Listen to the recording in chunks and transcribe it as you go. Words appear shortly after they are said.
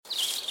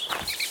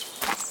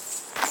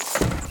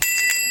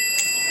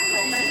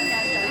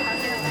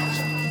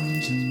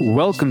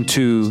Welcome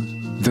to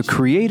The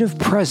Creative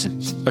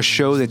Present, a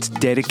show that's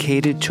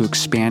dedicated to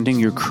expanding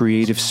your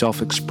creative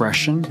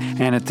self-expression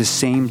and at the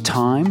same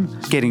time,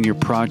 getting your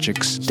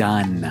projects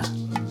done.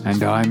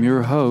 And I'm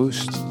your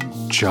host,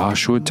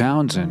 Joshua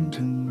Townsend.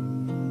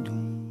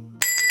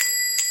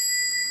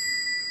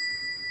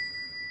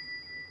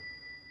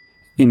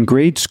 In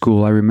grade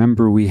school, I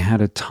remember we had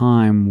a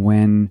time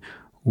when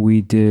we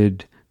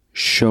did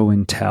show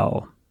and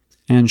tell.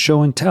 And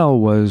show and tell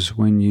was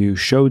when you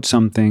showed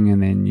something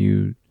and then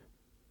you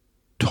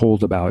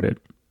told about it.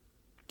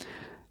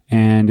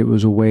 And it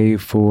was a way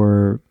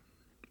for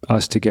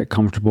us to get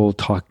comfortable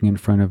talking in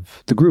front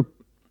of the group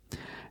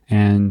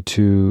and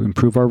to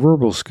improve our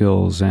verbal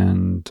skills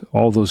and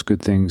all those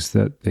good things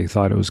that they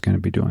thought it was going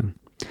to be doing.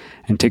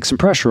 And take some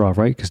pressure off,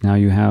 right? Because now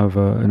you have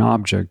an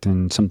object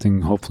and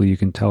something hopefully you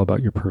can tell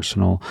about your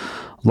personal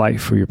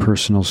life or your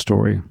personal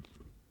story.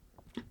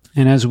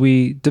 And as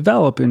we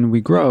develop and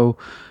we grow,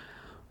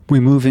 we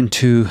move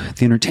into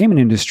the entertainment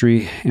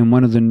industry, and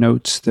one of the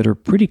notes that are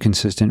pretty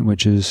consistent,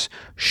 which is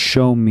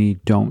show me,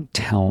 don't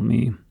tell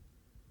me.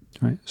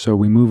 Right? So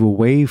we move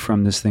away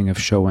from this thing of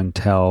show and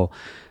tell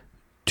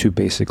to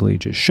basically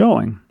just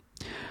showing.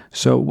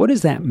 So what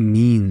does that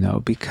mean, though?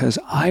 Because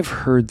I've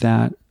heard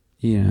that,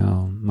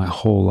 my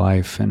whole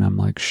life, and I'm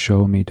like,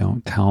 show me,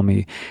 don't tell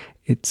me.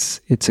 It's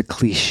a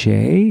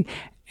cliche,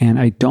 and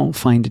I don't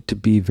find it to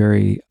be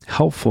very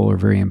helpful or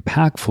very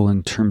impactful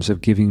in terms of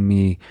giving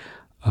me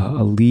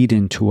a lead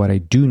into what I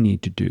do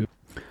need to do.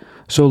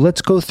 So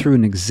let's go through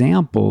an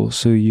example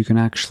so you can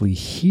actually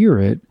hear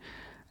it,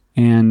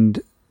 and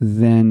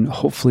then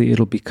hopefully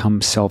it'll become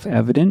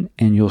self-evident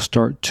and you'll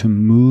start to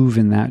move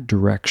in that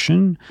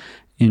direction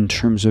in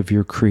terms of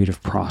your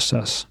creative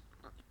process.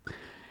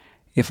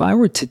 If I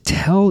were to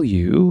tell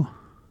you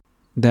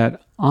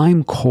that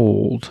I'm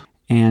cold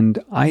and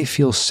I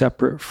feel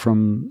separate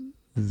from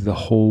the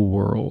whole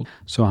world,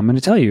 so I'm going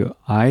to tell you,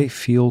 I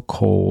feel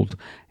cold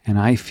and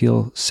I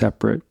feel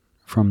separate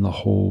from the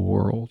whole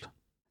world.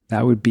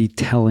 That would be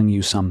telling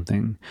you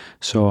something.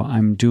 So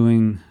I'm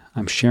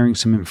sharing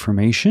some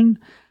information,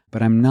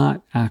 but I'm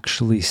not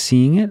actually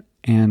seeing it.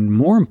 And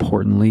more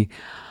importantly,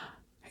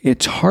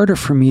 it's harder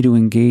for me to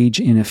engage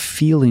in a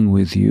feeling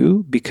with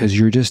you because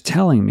you're just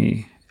telling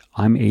me.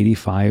 I'm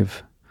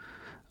 85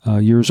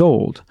 years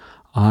old.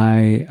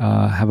 I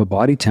have a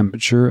body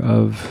temperature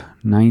of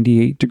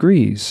 98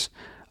 degrees.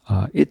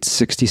 It's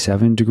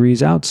 67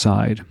 degrees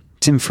outside.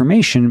 It's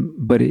information,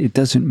 but it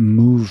doesn't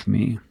move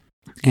me.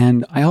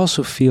 And I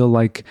also feel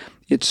like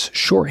it's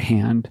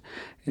shorthand.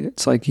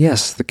 It's like,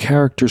 yes, the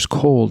character's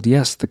cold.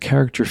 Yes, the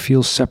character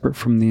feels separate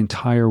from the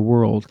entire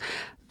world.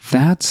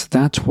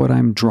 That's what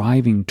I'm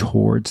driving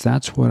towards.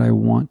 That's what I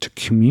want to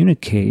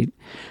communicate.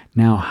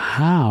 Now,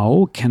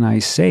 how can I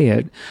say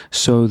it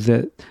so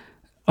that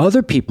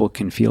other people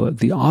can feel it,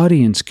 the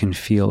audience can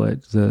feel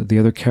it, the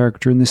other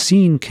character in the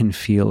scene can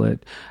feel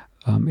it?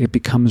 It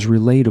becomes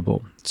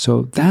relatable.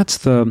 So that's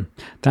the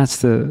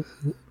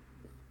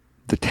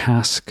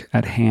task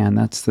at hand.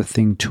 That's the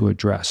thing to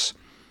address.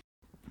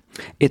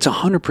 It's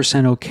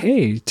 100%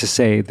 okay to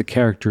say the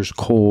character's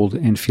cold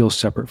and feels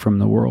separate from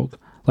the world.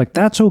 Like,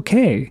 that's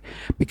okay,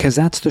 because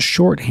that's the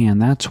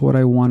shorthand. That's what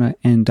I want to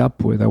end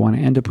up with. I want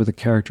to end up with a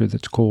character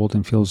that's cold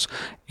and feels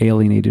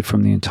alienated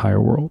from the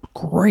entire world.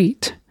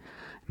 Great.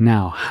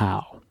 Now,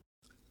 how?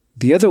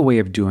 The other way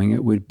of doing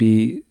it would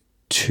be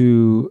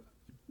to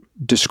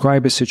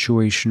describe a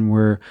situation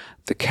where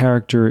the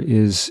character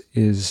is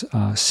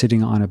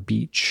sitting on a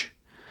beach,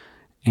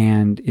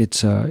 and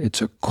it's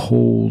a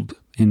cold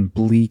and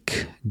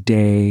bleak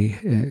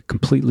day,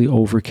 completely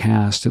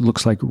overcast. It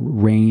looks like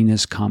rain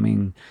is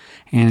coming,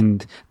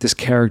 and this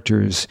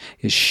character is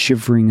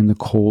shivering in the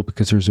cold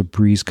because there's a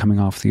breeze coming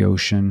off the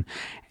ocean,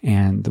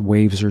 and the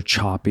waves are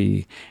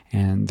choppy,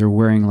 and they're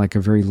wearing like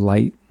a very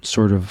light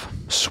sort of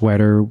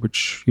sweater,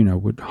 which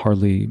would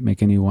hardly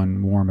make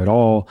anyone warm at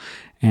all,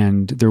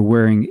 and they're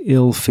wearing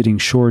ill-fitting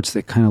shorts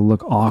that kind of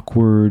look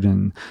awkward,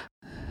 and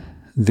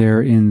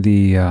they're in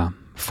the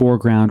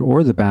foreground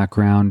or the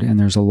background, and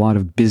there's a lot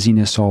of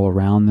busyness all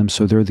around them,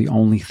 so they're the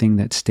only thing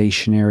that's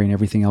stationary, and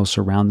everything else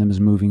around them is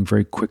moving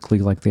very quickly,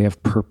 like they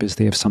have purpose,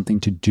 they have something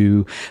to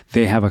do.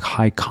 They have a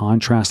high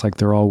contrast, like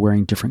they're all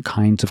wearing different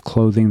kinds of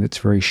clothing that's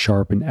very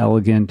sharp and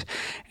elegant,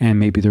 and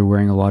maybe they're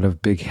wearing a lot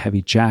of big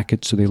heavy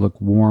jackets so they look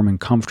warm and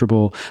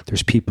comfortable.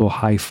 There's people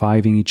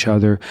high-fiving each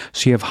other,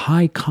 so you have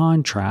high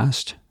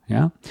contrast.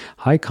 Yeah,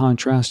 high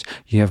contrast.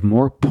 You have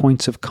more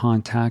points of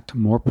contact,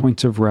 more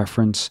points of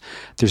reference.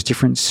 There's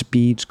different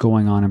speeds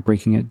going on. I'm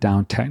breaking it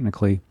down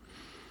technically.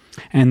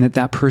 And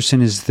that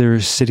person is there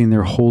sitting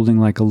there holding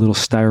like a little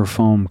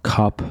styrofoam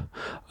cup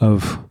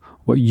of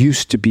what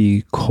used to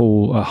be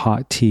cold, a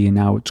hot tea, and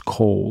now it's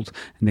cold,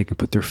 and they can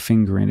put their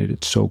finger in it.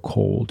 It's so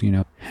cold,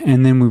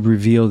 And then we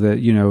reveal that,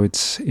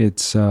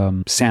 it's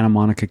Santa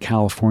Monica,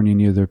 California,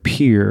 near their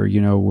pier,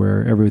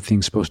 where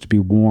everything's supposed to be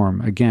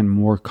warm. Again,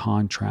 more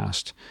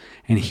contrast.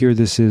 And here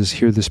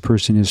this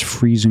person is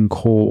freezing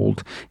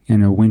cold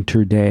in a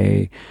winter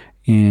day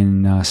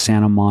in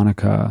Santa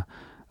Monica,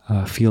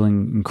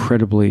 feeling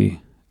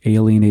incredibly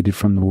alienated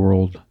from the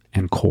world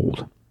and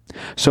cold.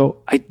 So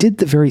I did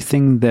the very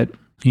thing that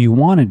you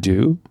want to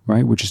do,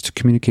 right? Which is to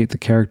communicate the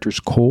character's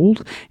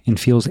cold and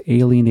feels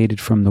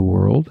alienated from the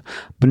world.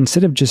 But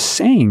instead of just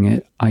saying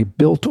it, I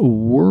built a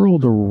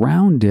world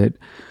around it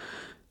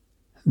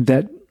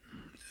that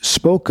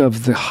spoke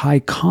of the high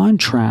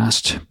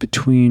contrast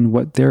between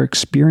what they're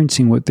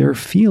experiencing, what they're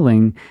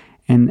feeling,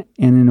 and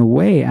in a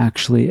way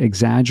actually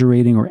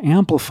exaggerating or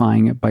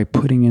amplifying it by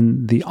putting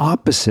in the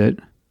opposite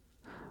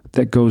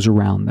that goes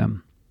around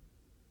them.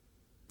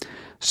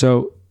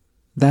 So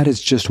that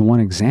is just one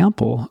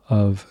example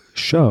of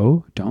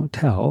show, don't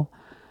tell,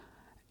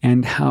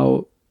 and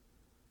how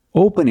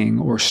opening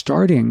or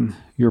starting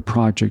your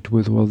project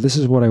with, well, this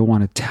is what I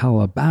want to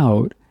tell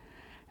about,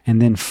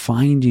 and then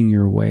finding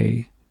your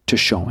way to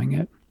showing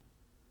it.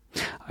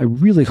 I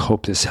really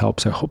hope this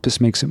helps. I hope this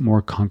makes it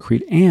more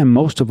concrete and,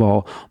 most of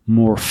all,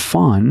 more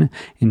fun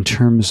in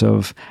terms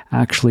of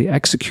actually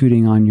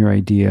executing on your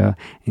idea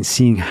and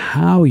seeing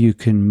how you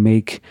can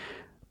make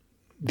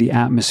the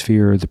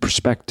atmosphere, the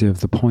perspective,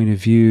 the point of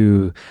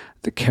view,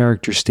 the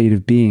character state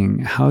of being,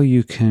 how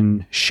you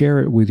can share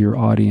it with your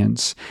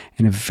audience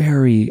in a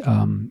very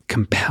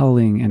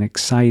compelling and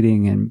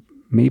exciting and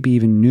maybe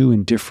even new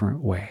and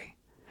different way.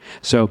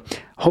 So,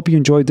 hope you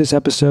enjoyed this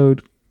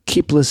episode.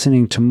 Keep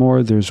listening to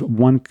more. There's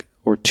 1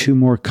 or 2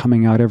 more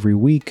coming out every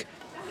week.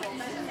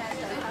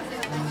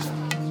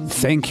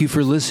 Thank you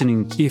for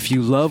listening. If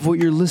you love what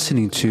you're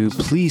listening to,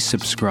 please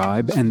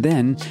subscribe and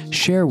then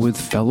share with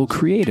fellow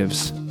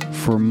creatives.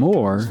 For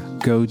more,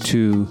 go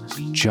to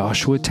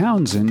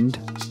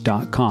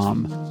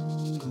joshuatownsend.com.